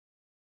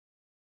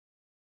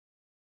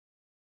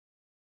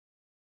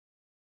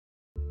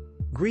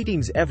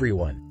Greetings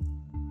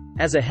everyone.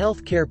 As a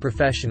healthcare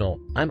professional,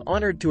 I'm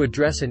honored to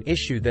address an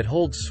issue that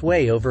holds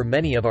sway over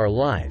many of our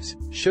lives: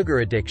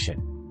 sugar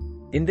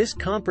addiction. In this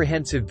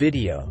comprehensive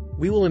video,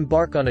 we will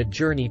embark on a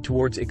journey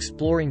towards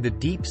exploring the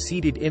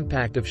deep-seated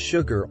impact of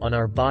sugar on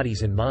our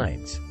bodies and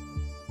minds.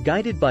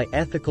 Guided by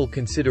ethical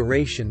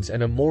considerations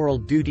and a moral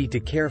duty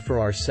to care for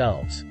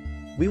ourselves,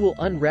 we will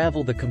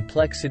unravel the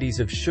complexities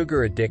of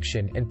sugar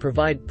addiction and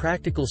provide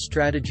practical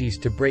strategies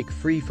to break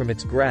free from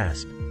its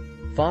grasp,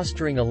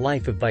 fostering a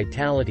life of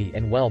vitality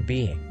and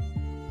well-being.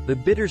 The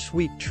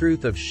bittersweet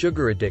truth of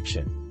sugar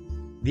addiction.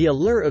 The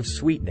allure of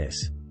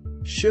sweetness.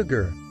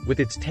 Sugar, with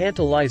its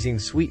tantalizing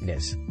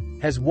sweetness,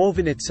 has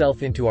woven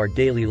itself into our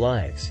daily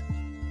lives.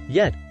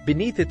 Yet,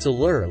 beneath its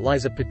allure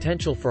lies a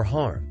potential for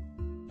harm.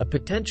 A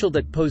potential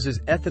that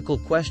poses ethical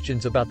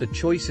questions about the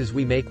choices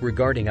we make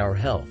regarding our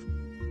health.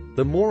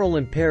 The moral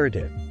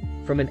imperative.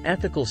 From an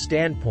ethical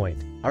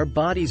standpoint, our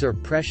bodies are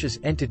precious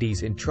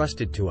entities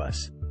entrusted to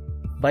us.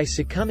 By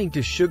succumbing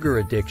to sugar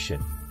addiction,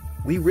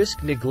 we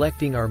risk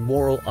neglecting our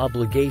moral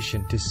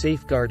obligation to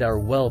safeguard our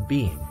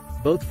well-being,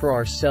 both for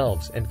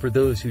ourselves and for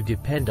those who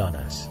depend on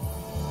us.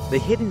 The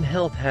hidden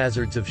health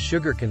hazards of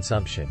sugar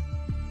consumption.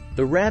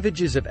 The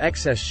ravages of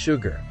excess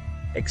sugar.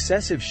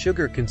 Excessive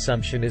sugar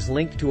consumption is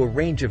linked to a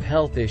range of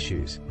health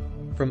issues,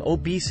 from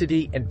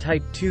obesity and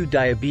type 2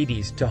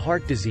 diabetes to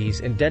heart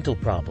disease and dental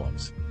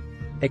problems.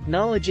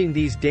 Acknowledging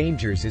these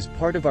dangers is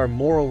part of our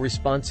moral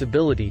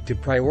responsibility to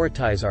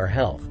prioritize our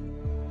health.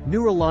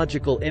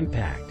 Neurological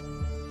impact.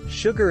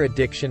 Sugar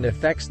addiction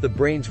affects the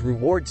brain's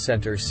reward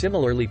center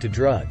similarly to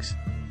drugs.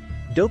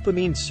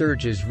 Dopamine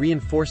surges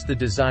reinforce the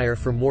desire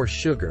for more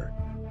sugar,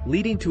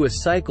 leading to a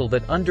cycle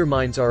that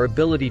undermines our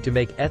ability to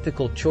make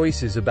ethical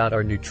choices about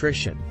our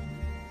nutrition.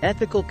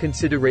 Ethical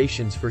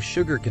considerations for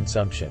sugar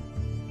consumption.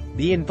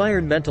 The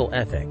environmental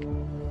ethic.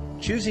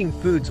 Choosing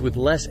foods with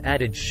less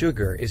added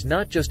sugar is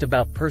not just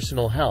about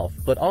personal health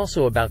but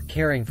also about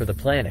caring for the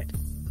planet.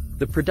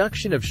 The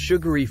production of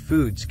sugary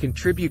foods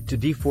contribute to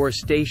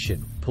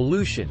deforestation,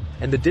 pollution,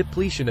 and the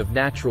depletion of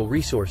natural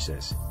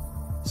resources.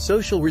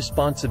 Social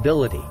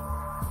responsibility.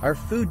 Our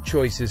food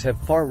choices have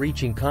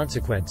far-reaching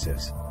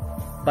consequences.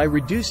 By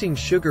reducing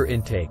sugar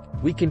intake,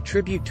 we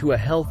contribute to a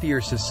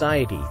healthier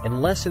society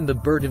and lessen the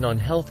burden on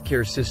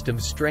healthcare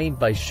systems strained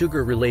by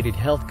sugar-related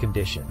health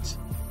conditions.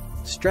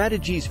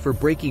 Strategies for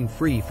breaking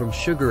free from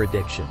sugar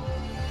addiction.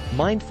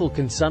 Mindful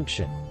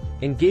consumption.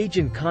 Engage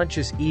in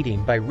conscious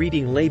eating by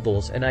reading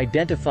labels and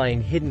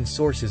identifying hidden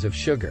sources of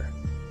sugar.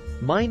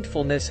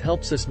 Mindfulness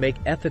helps us make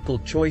ethical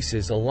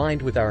choices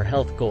aligned with our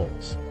health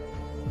goals.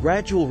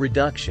 Gradual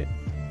reduction.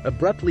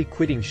 Abruptly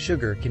quitting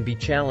sugar can be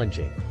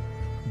challenging.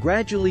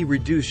 Gradually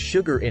reduce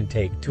sugar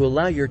intake to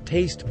allow your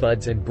taste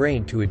buds and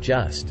brain to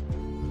adjust.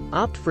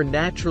 Opt for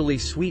naturally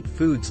sweet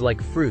foods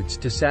like fruits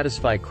to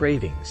satisfy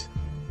cravings.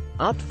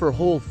 Opt for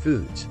whole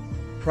foods.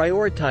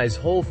 Prioritize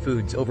whole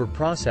foods over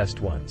processed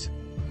ones.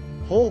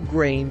 Whole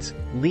grains,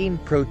 lean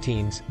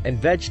proteins, and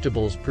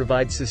vegetables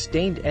provide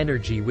sustained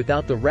energy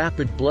without the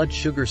rapid blood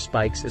sugar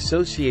spikes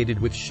associated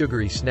with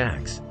sugary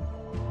snacks.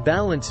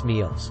 Balance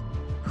meals.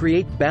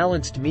 Create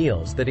balanced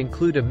meals that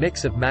include a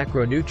mix of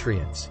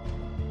macronutrients.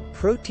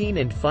 Protein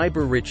and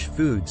fiber-rich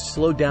foods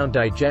slow down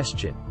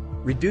digestion,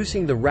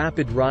 reducing the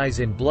rapid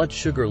rise in blood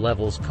sugar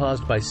levels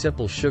caused by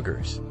simple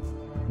sugars.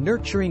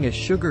 Nurturing a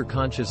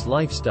sugar-conscious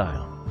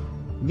lifestyle.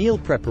 Meal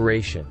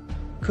preparation.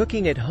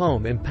 Cooking at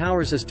home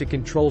empowers us to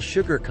control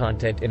sugar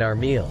content in our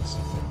meals.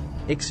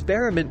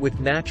 Experiment with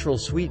natural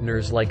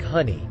sweeteners like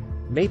honey,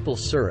 maple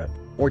syrup,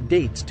 or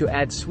dates to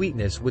add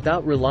sweetness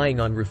without relying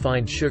on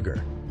refined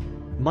sugar.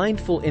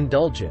 Mindful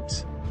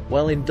indulgence.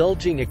 While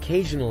indulging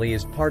occasionally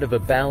is part of a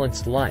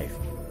balanced life,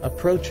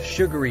 approach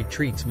sugary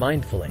treats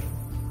mindfully.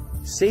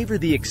 Savor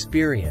the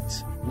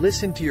experience,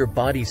 listen to your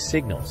body's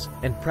signals,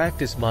 and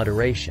practice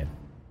moderation.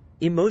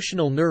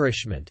 Emotional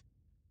nourishment.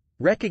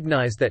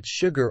 Recognize that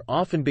sugar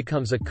often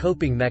becomes a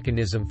coping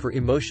mechanism for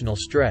emotional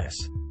stress.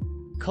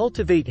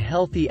 Cultivate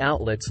healthy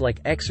outlets like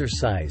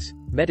exercise,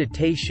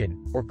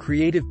 meditation, or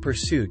creative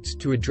pursuits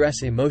to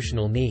address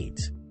emotional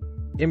needs.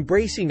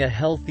 Embracing a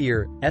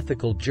healthier,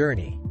 ethical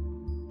journey.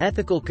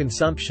 Ethical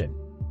consumption.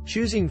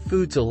 Choosing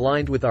foods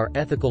aligned with our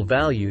ethical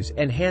values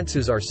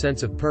enhances our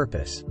sense of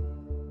purpose.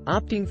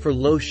 Opting for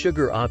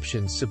low-sugar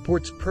options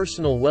supports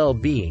personal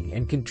well-being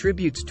and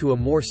contributes to a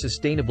more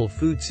sustainable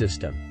food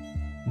system.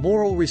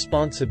 Moral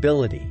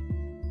responsibility.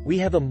 We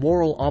have a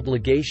moral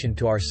obligation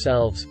to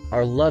ourselves,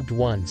 our loved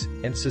ones,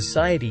 and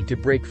society to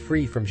break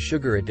free from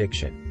sugar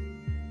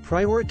addiction.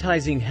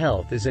 Prioritizing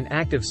health is an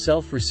act of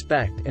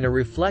self-respect and a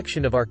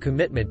reflection of our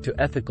commitment to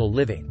ethical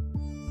living.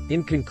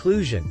 In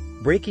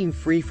conclusion, breaking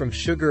free from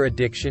sugar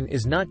addiction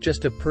is not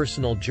just a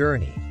personal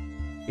journey.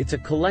 It's a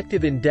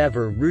collective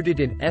endeavor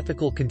rooted in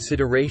ethical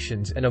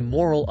considerations and a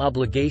moral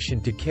obligation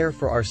to care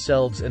for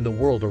ourselves and the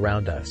world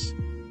around us.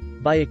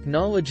 By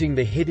acknowledging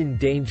the hidden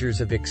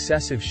dangers of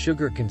excessive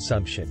sugar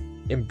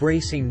consumption,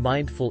 embracing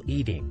mindful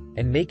eating,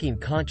 and making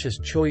conscious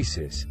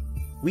choices,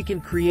 we can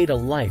create a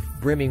life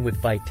brimming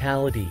with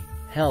vitality,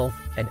 health,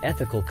 and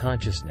ethical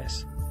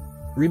consciousness.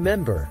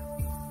 Remember,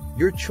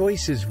 Your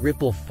choices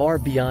ripple far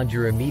beyond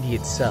your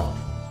immediate self,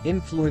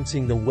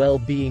 influencing the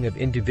well-being of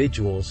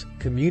individuals,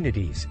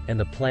 communities, and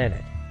the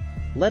planet.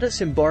 Let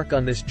us embark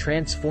on this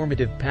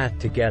transformative path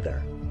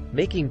together,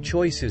 making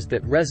choices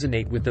that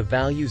resonate with the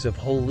values of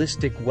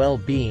holistic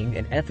well-being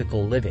and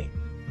ethical living.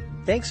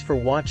 Thanks for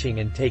watching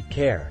and take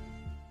care.